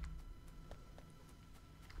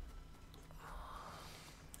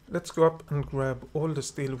 Let's go up and grab all the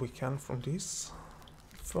steel we can from these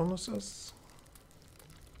furnaces.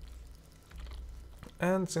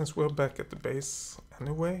 And since we're back at the base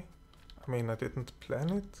anyway, I mean, I didn't plan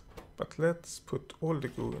it, but let's put all the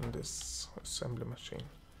goo in this assembly machine.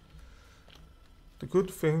 The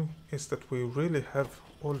good thing is that we really have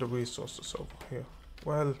all the resources over here.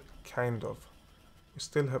 Well, kind of. We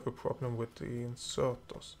still have a problem with the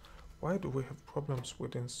inserters. Why do we have problems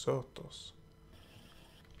with inserters?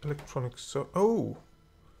 Electronic oh!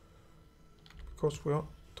 Because we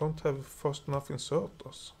don't have fast enough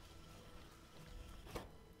inserters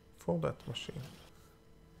for that machine.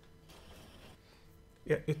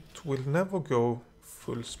 Yeah, it will never go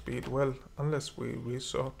full speed, well, unless we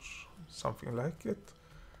research something like it.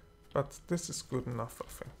 But this is good enough, I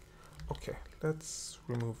think. Okay, let's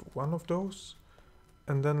remove one of those.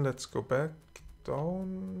 And then let's go back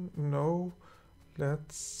down. No,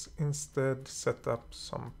 let's instead set up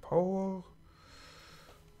some power.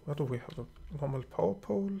 Where do we have a normal power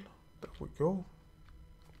pole? There we go.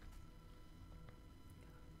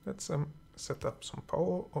 Let's set up some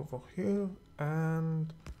power over here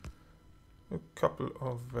and a couple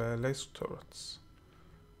of laser turrets.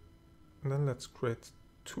 And then let's create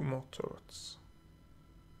 2 more turrets.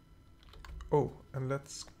 Oh, and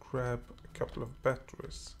let's grab a couple of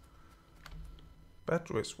batteries.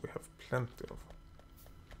 Batteries we have plenty of.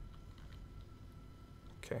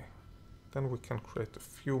 Okay, then we can create a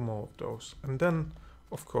few more of those. And then,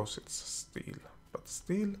 of course, it's steel. But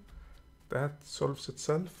steel, that solves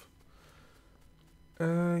itself.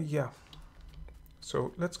 Yeah.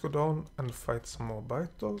 So let's go down and fight some more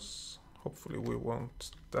biters. Hopefully we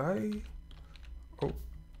won't die. Oh,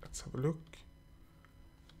 let's have a look.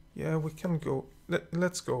 Yeah, we can go.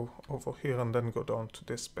 Let's go over here and then go down to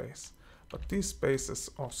this base. But these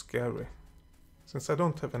bases are scary. Since I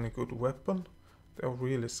don't have any good weapon, they are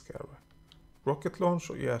really scary. Rocket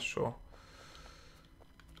launcher, yeah, sure.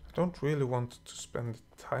 I don't really want to spend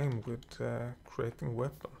time with creating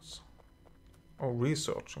weapons. Or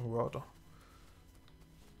researching, rather.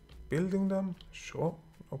 Building them, sure,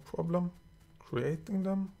 no problem. Creating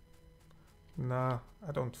them, nah,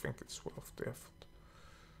 I don't think it's worth the effort.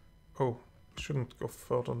 Oh, we shouldn't go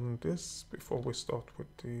further than this before we start with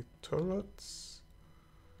the turrets.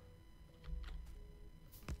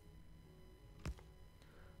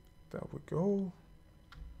 There we go.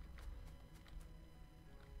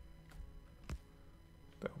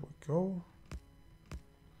 There we go.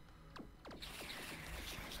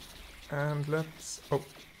 And let's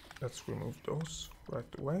remove those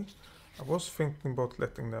right away. I was thinking about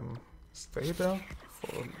letting them stay there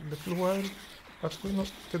for a little while, but we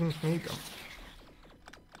didn't need them.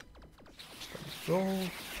 There we go.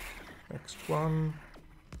 Next one.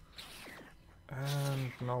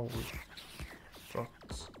 And now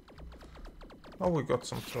we got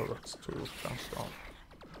some turrets to clamp down.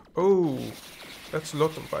 Oh, that's a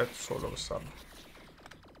lot of bites all of a sudden.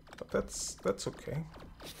 But that's okay.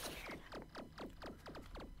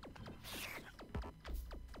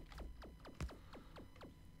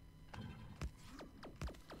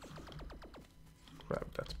 Grab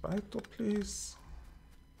that biter, please.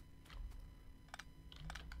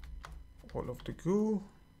 All of the goo.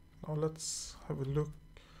 Now let's have a look.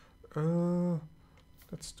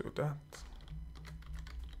 Let's do that.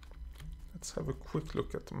 Let's have a quick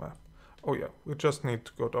look at the map. Oh yeah, we just need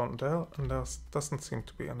to go down there, and there doesn't seem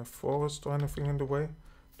to be any forest or anything in the way.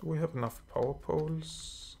 Do we have enough power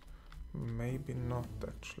poles? Maybe not,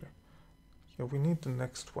 actually. Yeah, we need the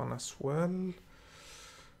next one as well.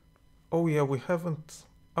 Oh yeah, we haven't...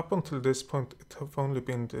 Up until this point, it have only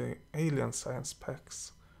been the alien science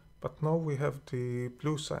packs. But now we have the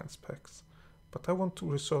blue science packs. But I want to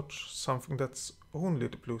research something that's only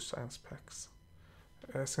the blue science packs.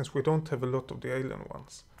 Since we don't have a lot of the alien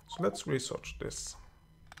ones. So let's research this.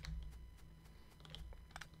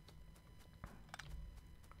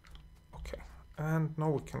 Okay, and now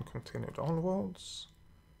we can continue downwards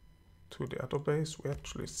to the other base. We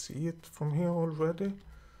actually see it from here already.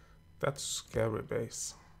 That's scary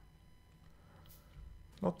base.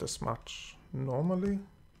 Not as much normally,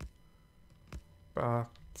 but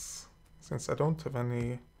since I don't have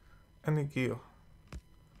any gear,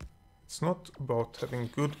 it's not about having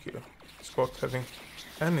good gear, it's about having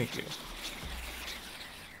any gear.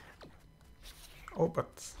 Oh,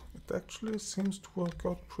 but it actually seems to work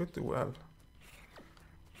out pretty well.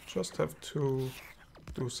 Just have to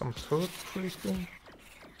do some turret creeping,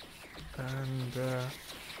 and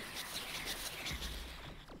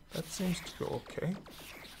that seems to go okay.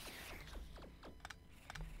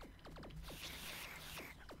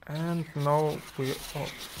 And now we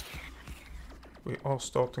are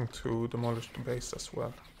starting to demolish the base as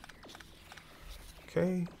well.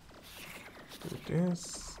 Okay, do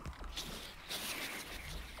this.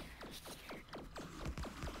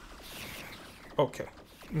 Okay,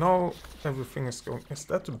 now everything is going. Is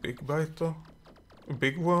that a big biter? A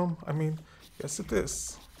big worm? I mean, Yes, it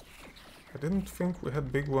is. I didn't think we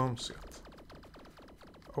had big worms yet.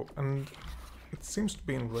 Oh, and it seems to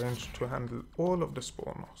be in range to handle all of the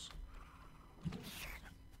spawners.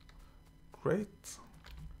 Great.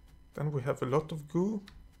 Then we have a lot of goo.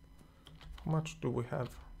 How much do we have?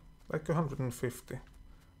 Like 150,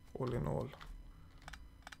 all in all.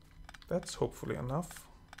 That's hopefully enough.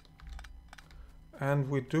 And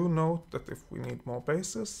we do note that if we need more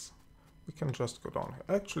bases, we can just go down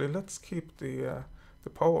here. Actually, let's keep the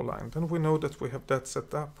power line. Then we know that we have that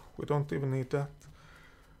set up. We don't even need that.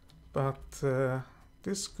 But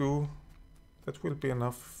this goo, that will be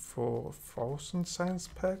enough for 1,000 science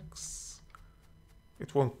packs.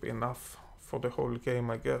 It won't be enough for the whole game,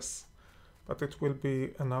 I guess. But it will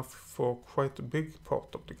be enough for quite a big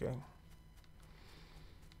part of the game.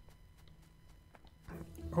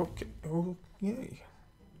 Okay, oh yay.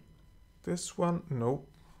 This one, nope.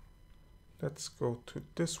 Let's go to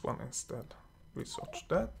this one instead. Research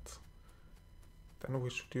that. Then we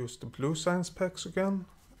should use the blue science packs again.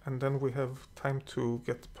 And then we have time to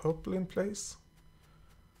get purple in place.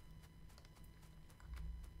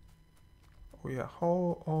 Oh yeah,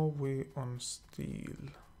 how are we on steel?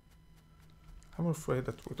 I'm afraid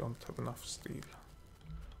that we don't have enough steel.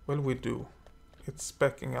 Well, we do. It's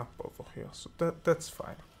backing up over here, so that's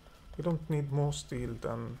fine. We don't need more steel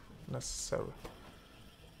than necessary.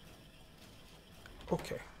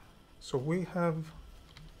 Okay, so we have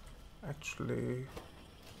actually...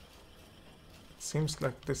 It seems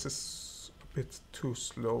like this is a bit too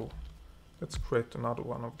slow. Let's create another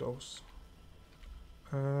one of those.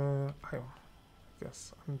 I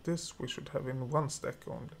guess. And this we should have in one stack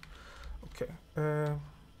only. Okay,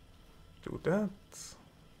 do that.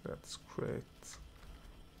 Let's create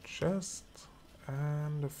chest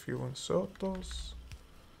and a few inserters.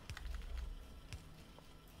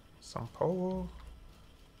 Some power.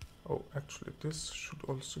 Oh, actually this should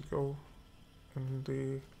also go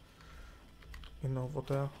in over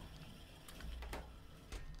there.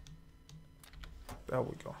 There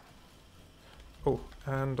we go. Oh,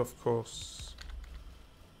 and of course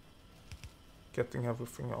getting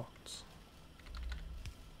everything out.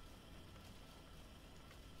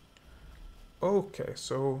 Okay,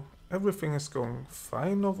 so everything is going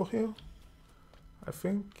fine over here, I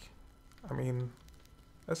think. I mean,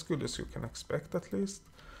 as good as you can expect at least.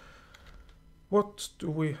 What do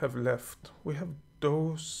we have left? We have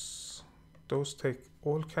those. Those take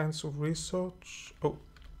all kinds of research. Oh,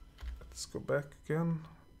 let's go back again.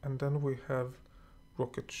 And then we have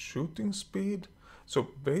rocket shooting speed. So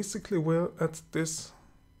basically we're at this.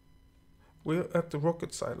 We're at the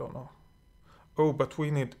rocket silo now. Oh, but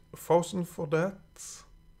we need 1,000 for that.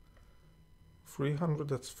 300,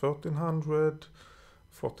 that's 1,300.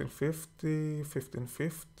 1,450,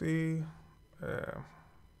 1,550.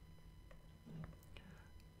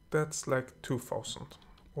 That's like 2,000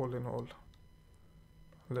 all in all.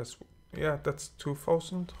 Yeah, that's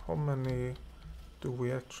 2,000. How many do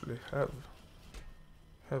we actually have?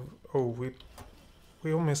 Oh,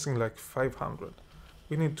 we are missing like 500.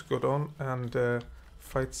 We need to go down and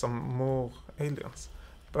fight some more aliens.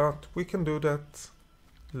 But we can do that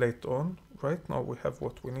later on. Right now we have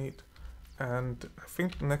what we need. And I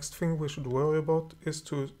think the next thing we should worry about is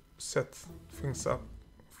to set things up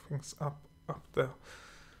there.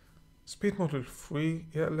 Speed module 3,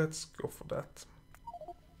 yeah, let's go for that.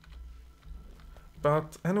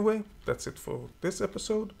 But anyway, that's it for this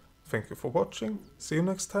episode. Thank you for watching. See you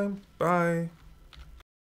next time. Bye.